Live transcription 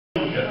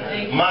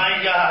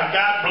My God,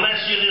 God bless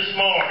you this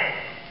morning.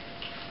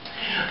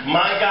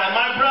 My God,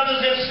 my brothers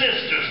and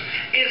sisters,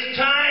 it's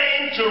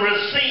time to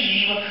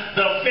receive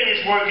the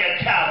finished work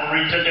at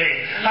Calvary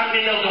today. How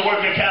many know the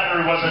work at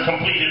Calvary was a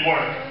completed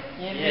work?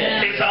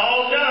 Amen. It's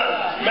all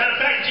done. Matter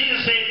of fact,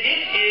 Jesus said,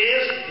 it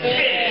is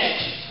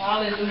finished.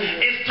 Hallelujah.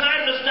 It's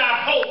time to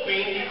stop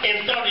hoping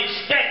and start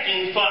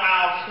expecting for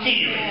our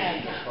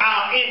healing,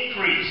 our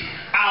increase,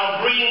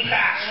 our green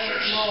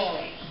pastures.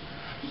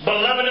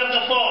 Beloved of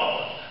the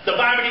Father, the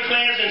Bible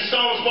declares in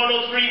Psalms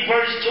 103,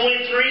 verse 2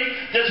 and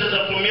 3, this is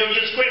a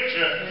familiar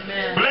scripture.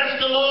 Amen. Bless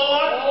the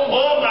Lord,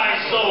 O my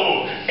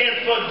soul, and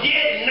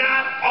forget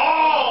not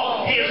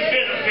all his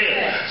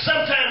benefits.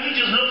 Sometimes we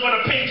just look for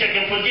the paycheck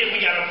and forget we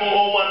got a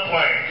 401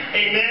 plan.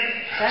 Amen.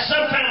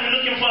 Sometimes we're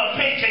looking for a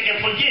paycheck and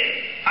forget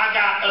I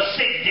got a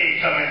sick day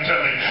coming to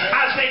me.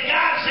 I say,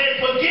 God said,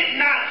 forget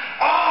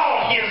not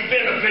all his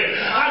benefits.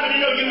 How many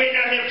know you may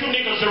not have two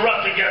nickels to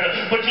rub together,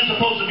 but you're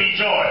supposed to be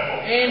joyful?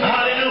 Amen.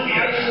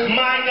 Hallelujah.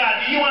 My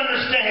God, do you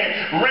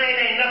understand? Rain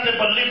ain't nothing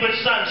but liquid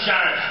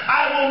sunshine.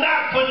 I will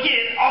not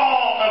forget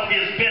all of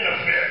his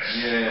benefits.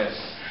 Yes.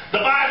 The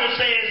Bible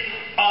says,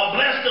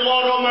 bless the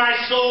Lord, O my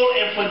soul,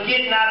 and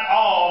forget not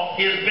all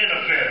his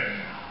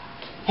benefits.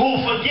 Who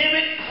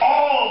forgiveth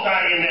all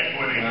thy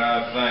iniquity.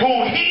 Who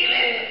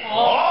healeth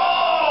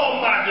all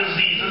my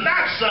diseases.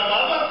 Not some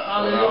of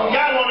them.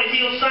 God want to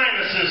heal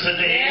sinuses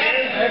today.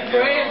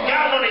 Amen.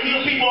 God want to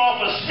heal people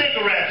off of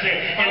cigarettes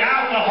and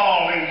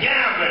alcohol and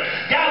gambling.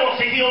 God wants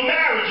to heal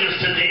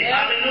marriages today.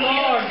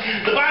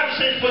 Hallelujah. The Bible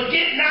says,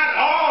 forget not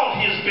all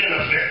his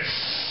benefits.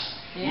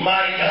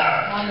 My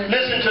God.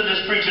 Listen to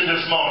this preacher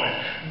this morning.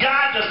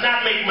 God does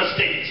not make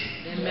mistakes.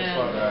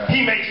 Amen.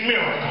 He makes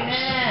miracles.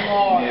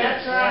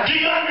 That's right. Do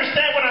you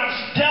understand what I'm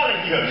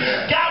telling you?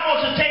 God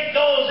wants to take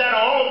those that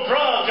are on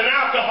drugs and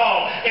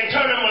alcohol and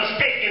turn a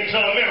mistake into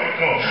a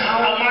miracle.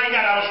 Oh my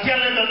God, I was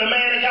telling the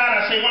man of God,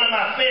 I say one of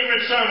my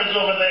favorite sermons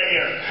over there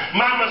is,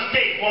 my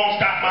mistake won't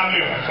stop my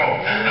miracle.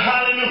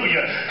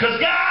 Hallelujah. Because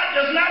God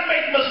does not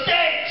make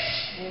mistakes.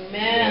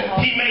 Amen.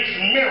 He makes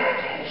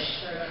miracles.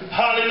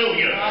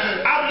 Hallelujah.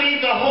 I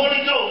believe the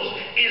Holy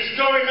Ghost is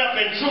stirring up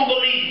in true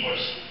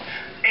believers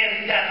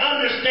and that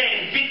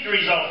understand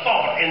victories are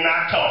fought and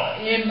not taught.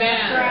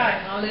 Amen.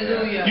 Right.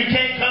 Hallelujah. You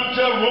can't come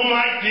to a room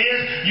like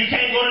this. You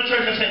can't go to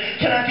church and say,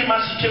 can I get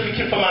my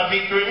certificate for my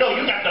victory? No,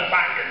 you got to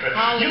fight it.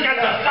 You got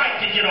to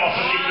fight to get off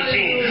of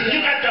nicotine.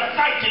 You got to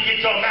fight to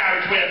get your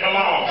marriage where it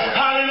belongs.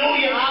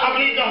 Hallelujah. I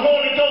believe the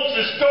Holy Ghost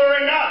is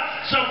stirring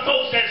up some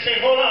folks that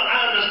say, hold on,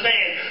 I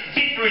understand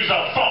victories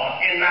are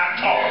fought and not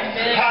taught.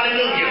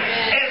 Hallelujah.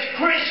 As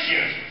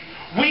Christians,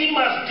 we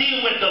must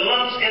deal with the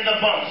lumps and the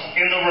bumps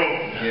in the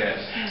road. Yes.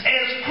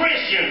 As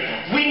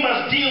Christians, we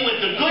must deal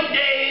with the good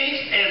days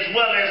as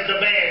well as the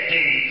bad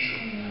days.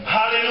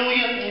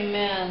 Hallelujah.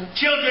 Amen.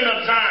 Children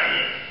of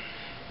Zion,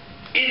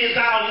 it is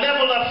our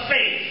level of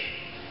faith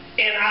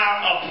and our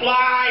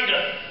applied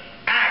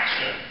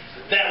action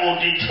that will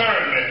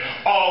determine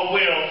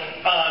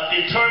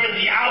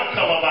the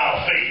outcome of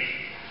our faith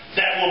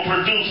that will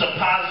produce a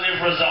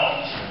positive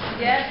result.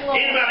 Yes, Lord.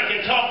 Anybody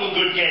can talk a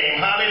good game,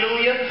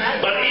 hallelujah,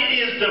 but it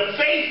is the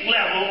faith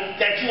level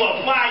that you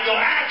apply your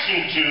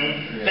action to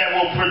that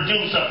will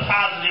produce a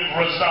positive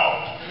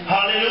result.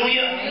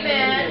 Hallelujah.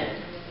 Amen.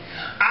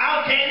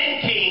 Our King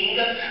and King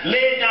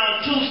laid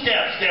down two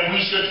steps that we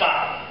should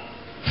follow.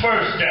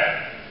 First step,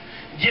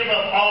 give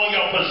up all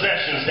your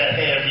possessions that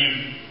have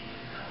you.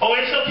 Oh,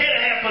 it's okay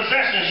to have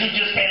possessions. You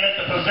just can't let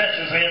the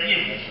possessions have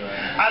you.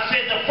 I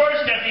said the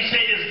first step, he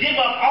said, is give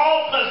up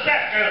all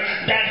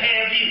possessions that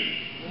have you.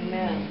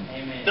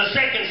 Amen. The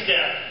second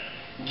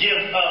step,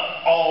 give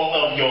up all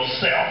of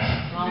yourself.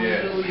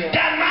 Hallelujah.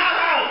 That's my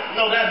house.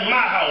 No, that's my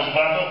house,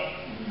 Bubba.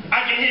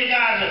 I can hear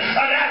guys say,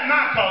 oh, that's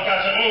my car.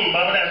 God said,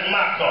 Bubba, that's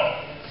my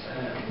car.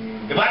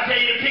 If I tell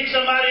you to pick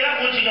somebody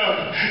up, what you gonna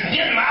do?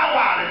 Get my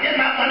wallet. Get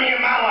my money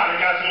in my wallet.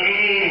 God said,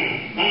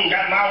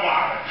 got my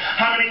wallet.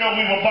 How many know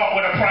we were bought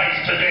with a price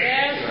today?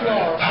 Yes,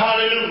 Lord.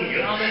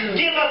 Hallelujah. Hallelujah.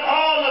 Give up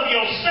all of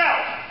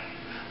yourself.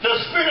 The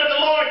Spirit of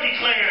the Lord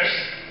declares,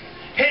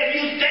 have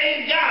you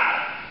thanked God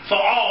for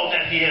all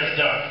that he has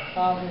done?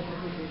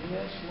 Hallelujah.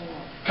 Yes,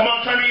 Lord. Come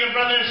on, turn to your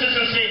brother and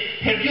sister and say,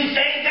 have you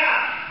thanked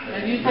God?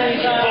 Have you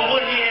thanked God for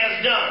what he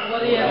has done?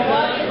 What he has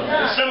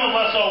done. Some of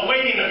us are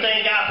waiting to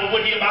thank God for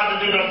what he's about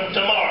to do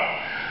tomorrow.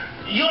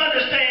 You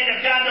understand, if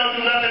God don't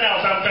do nothing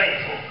else, I'm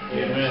thankful.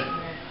 Amen.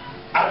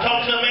 I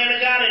talked to a man of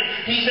God, and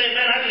he said,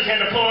 man, I just had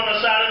to pull on the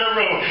side of the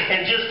road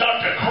and just start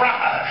to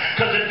cry.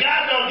 Because if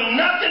God don't do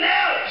nothing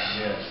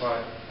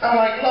else, I'm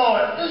like,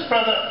 Lord, this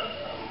brother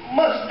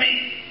must be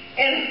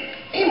in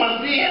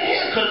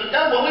here because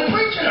that's what we're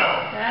preaching on.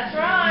 That's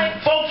right.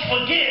 Folks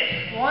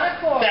forget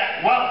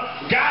that, well,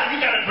 God,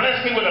 you got to bless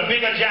me with a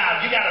bigger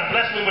job. You got to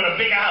bless me with a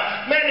bigger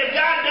house. Man, if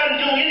God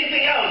doesn't do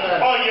anything else,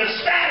 or you're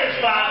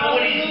satisfied with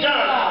what he's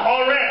done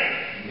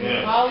already.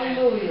 Yeah.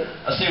 Hallelujah.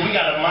 I say, we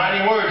got a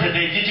mighty word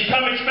today. Did you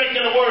come expecting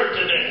a word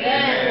today?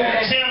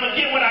 Yes. Say, I'm going to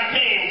get what I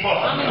came for.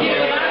 I'm going to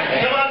get what I came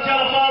for. Come on,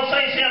 telephone,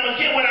 say, I'm going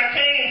to get what I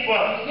came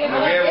for.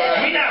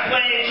 We're not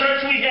playing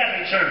church, we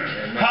having church.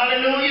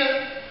 Hallelujah.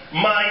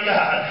 My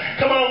God.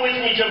 Come on with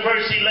me to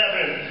verse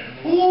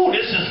 11. Ooh,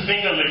 this is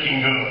finger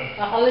licking good.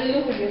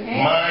 Hallelujah.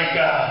 My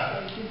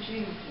God. Thank you,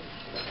 Jesus.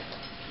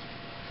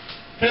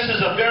 This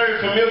is a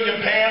very familiar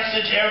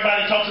passage.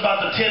 Everybody talks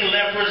about the 10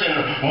 lepers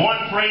and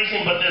one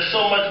praising, but there's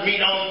so much meat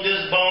on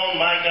this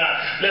bone. My God.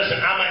 Listen,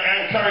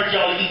 I encourage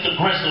y'all to eat the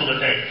gristle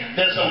today.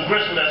 There's some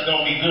gristle that's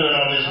going to be good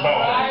on this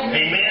bone.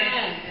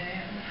 Amen.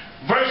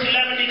 Verse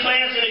 11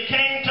 declares that it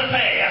came to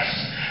pass.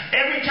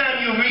 Every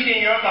time you read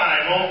in your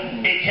Bible,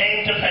 it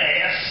came to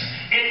pass.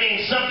 It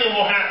means something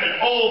will happen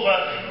over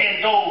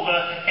and over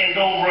and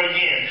over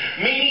again.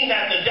 Meaning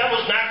that the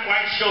devil's not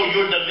quite sure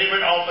you're delivered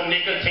off of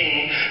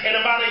nicotine. And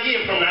about a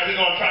year from now, he's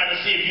going to try to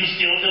see if you're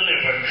still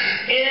delivered.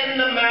 In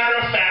the matter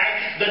of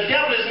fact, the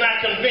devil is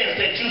not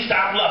convinced that you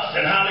stop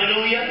lusting.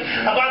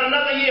 Hallelujah. About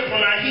another year from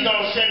now, he's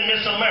going to send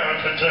Miss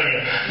America to you.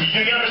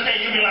 You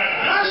understand? You'll be like,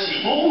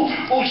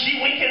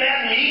 she winking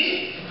at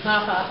me?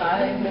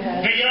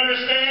 Do you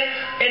understand?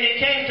 And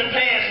it came to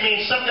pass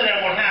means something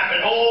that will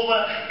happen over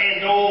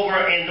and over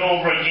and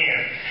over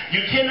again. You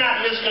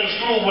cannot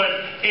misconstrue what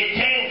it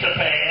came to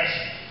pass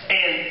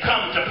and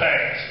come to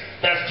pass.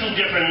 That's two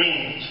different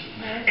meanings.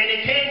 And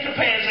it came to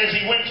pass as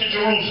he went to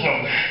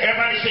Jerusalem.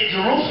 Everybody say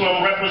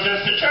Jerusalem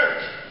represents the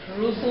church.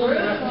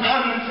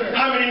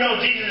 How many know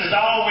Jesus is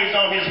always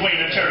on his way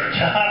to church?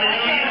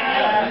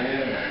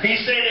 Hallelujah. He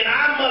said that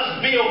I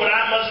must build, but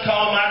I must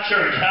call my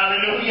church.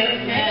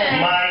 Hallelujah.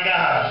 My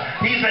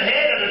God. He's the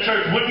head of the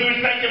church. Wouldn't you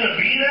expect him to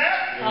be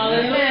there?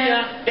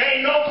 Hallelujah. There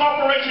ain't no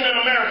corporation in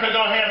America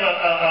gonna have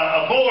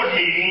a board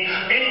meeting,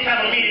 any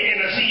type of meeting, and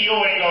the CEO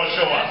ain't gonna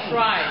show up. That's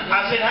right.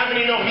 I said, how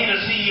many know he the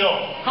CEO?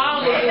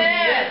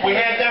 Hallelujah. We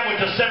had that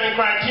with the 7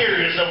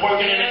 criteria of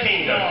working in the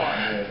kingdom.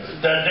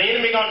 The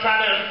enemy gonna try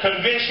to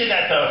convince you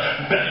that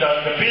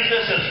the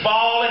business is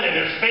falling and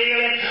it's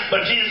failing,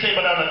 but Jesus said,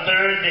 but on the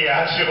 3rd day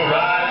I shall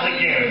rise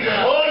again.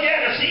 Oh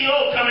yeah, the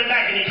CEO coming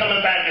back, and he coming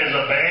back as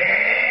a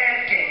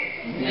bad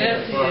king.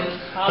 Yes, he is.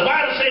 The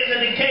Bible says that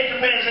it came to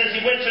pass as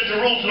he went to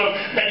Jerusalem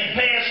that he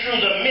passed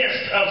through the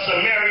midst of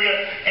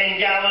Samaria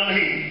and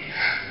Galilee.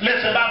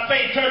 Listen, by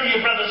faith, turn to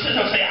your brother and sister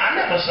and say, I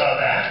never saw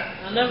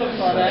that. I never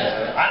saw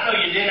that. I know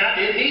you didn't. I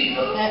didn't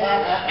either.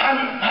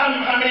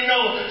 How many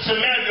know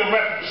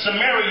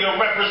Samaria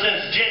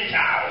represents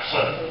Gentiles?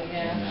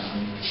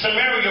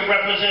 Samaria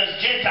represents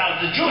Gentiles.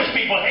 The Jewish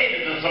people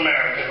hated the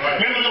Samaritans.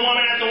 Remember the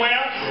woman at the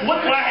well? What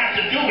do I have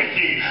to do with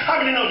thee?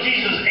 How many know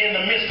Jesus in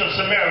the midst of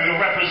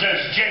Samaria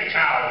represents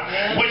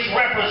Gentiles, which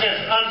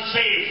represents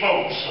unsaved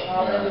folks?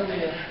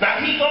 Now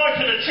he going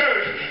to the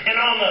church, and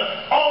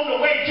on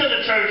the way to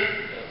the church,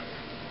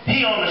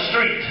 he on the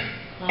street,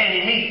 and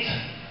he meets.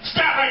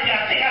 Stop right there.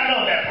 I think I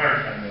know that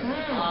person.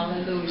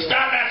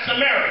 Stop at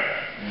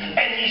Samaria,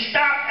 and he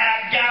stopped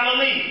at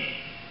Galilee.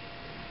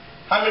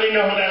 How many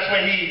know that's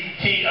where he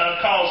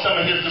called some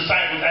of his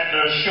disciples at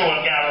the shore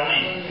of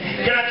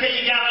Galilee? Can I tell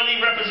you,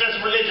 Galilee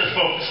represents religious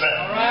folks.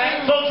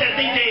 Folks that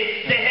think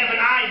they have an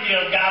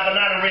idea of God, but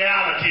not a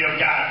reality of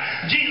God.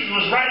 Jesus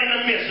was right in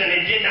the midst, and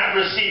they did not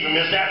receive him.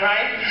 Is that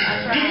right?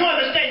 Do you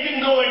understand? You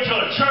can go into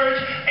a church,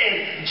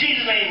 and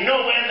Jesus ain't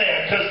nowhere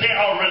there, because there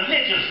are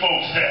religious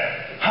folks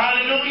there.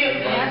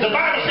 Hallelujah. The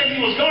Bible said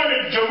he was going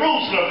to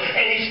Jerusalem,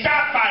 and he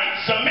stopped by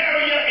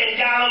Samaria and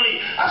Galilee.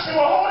 I said,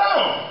 well, hold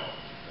on.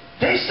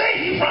 They say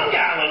he's from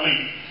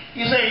Galilee.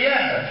 You say,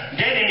 yeah,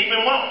 they didn't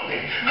even want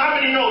me. How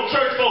many know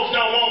church folks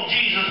don't want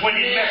Jesus when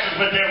he messes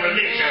with their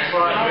religion?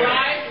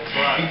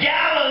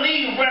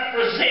 Galilee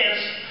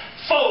represents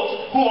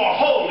folks who are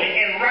holy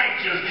and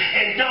righteous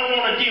and don't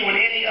want to deal with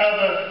any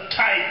other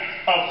type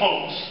of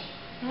folks.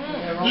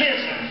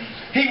 Listen,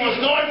 he was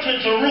going to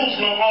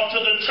Jerusalem or to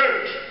the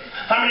church.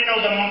 How many know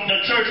the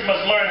church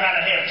must learn how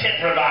to have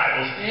tent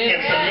revivals in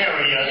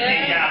Samaria,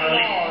 in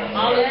Galilee?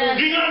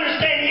 Do you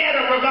understand he had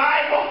a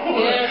revival?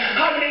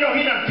 How many know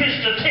he done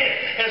pitched a tent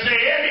and said,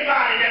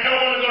 everybody that don't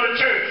want to go to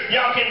church,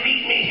 y'all can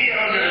meet me here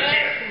under the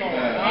tent?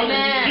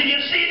 Do you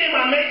see them?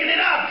 I'm making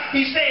it up.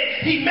 He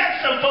said he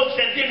met some folks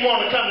that didn't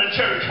want to come to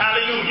church.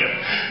 Hallelujah.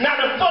 Now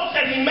the folks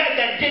that he met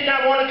that did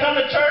not want to come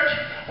to church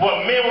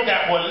were men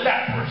that were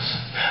lepers.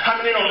 How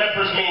many know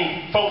lepers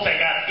mean folks that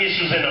got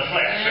issues in the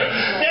flesh?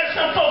 There's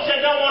some folks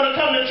that don't want to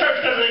come to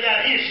church because they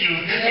got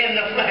issues in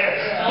the flesh.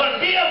 But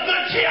be of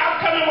good cheer.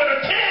 I'm coming with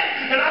a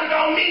tent, and I'm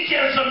going to meet you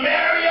in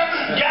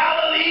Samaria,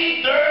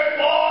 Galilee,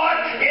 3rd Ward,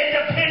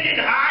 Independent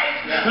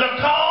Heights,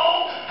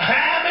 Lacombe,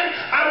 Hammond.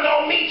 I'm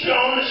going to meet you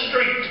on the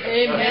street.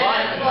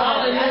 Amen.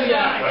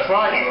 Hallelujah. That's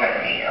right.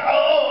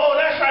 Oh,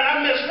 that's right.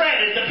 I misread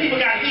it. The people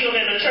got healed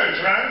in the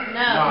church, right?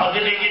 No. Or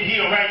did they get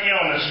healed right there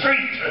on the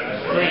street?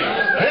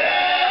 Hey!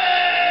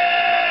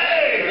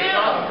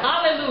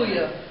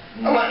 Hallelujah.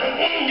 I'm like, this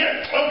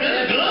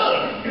is good.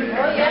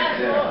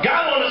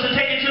 God wants us to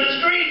take it to the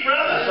street,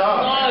 brother.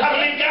 I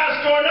believe God's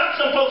storing up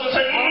some folks and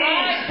saying,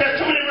 there's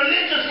too many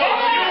religious folks.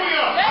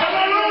 Some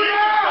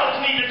religious folks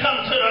need to come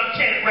to the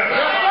tent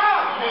revival.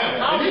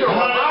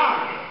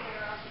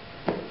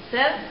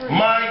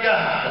 My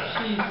God.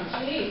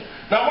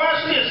 Now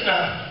watch this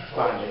now.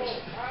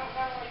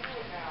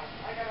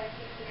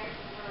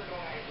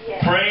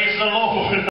 Praise the Lord.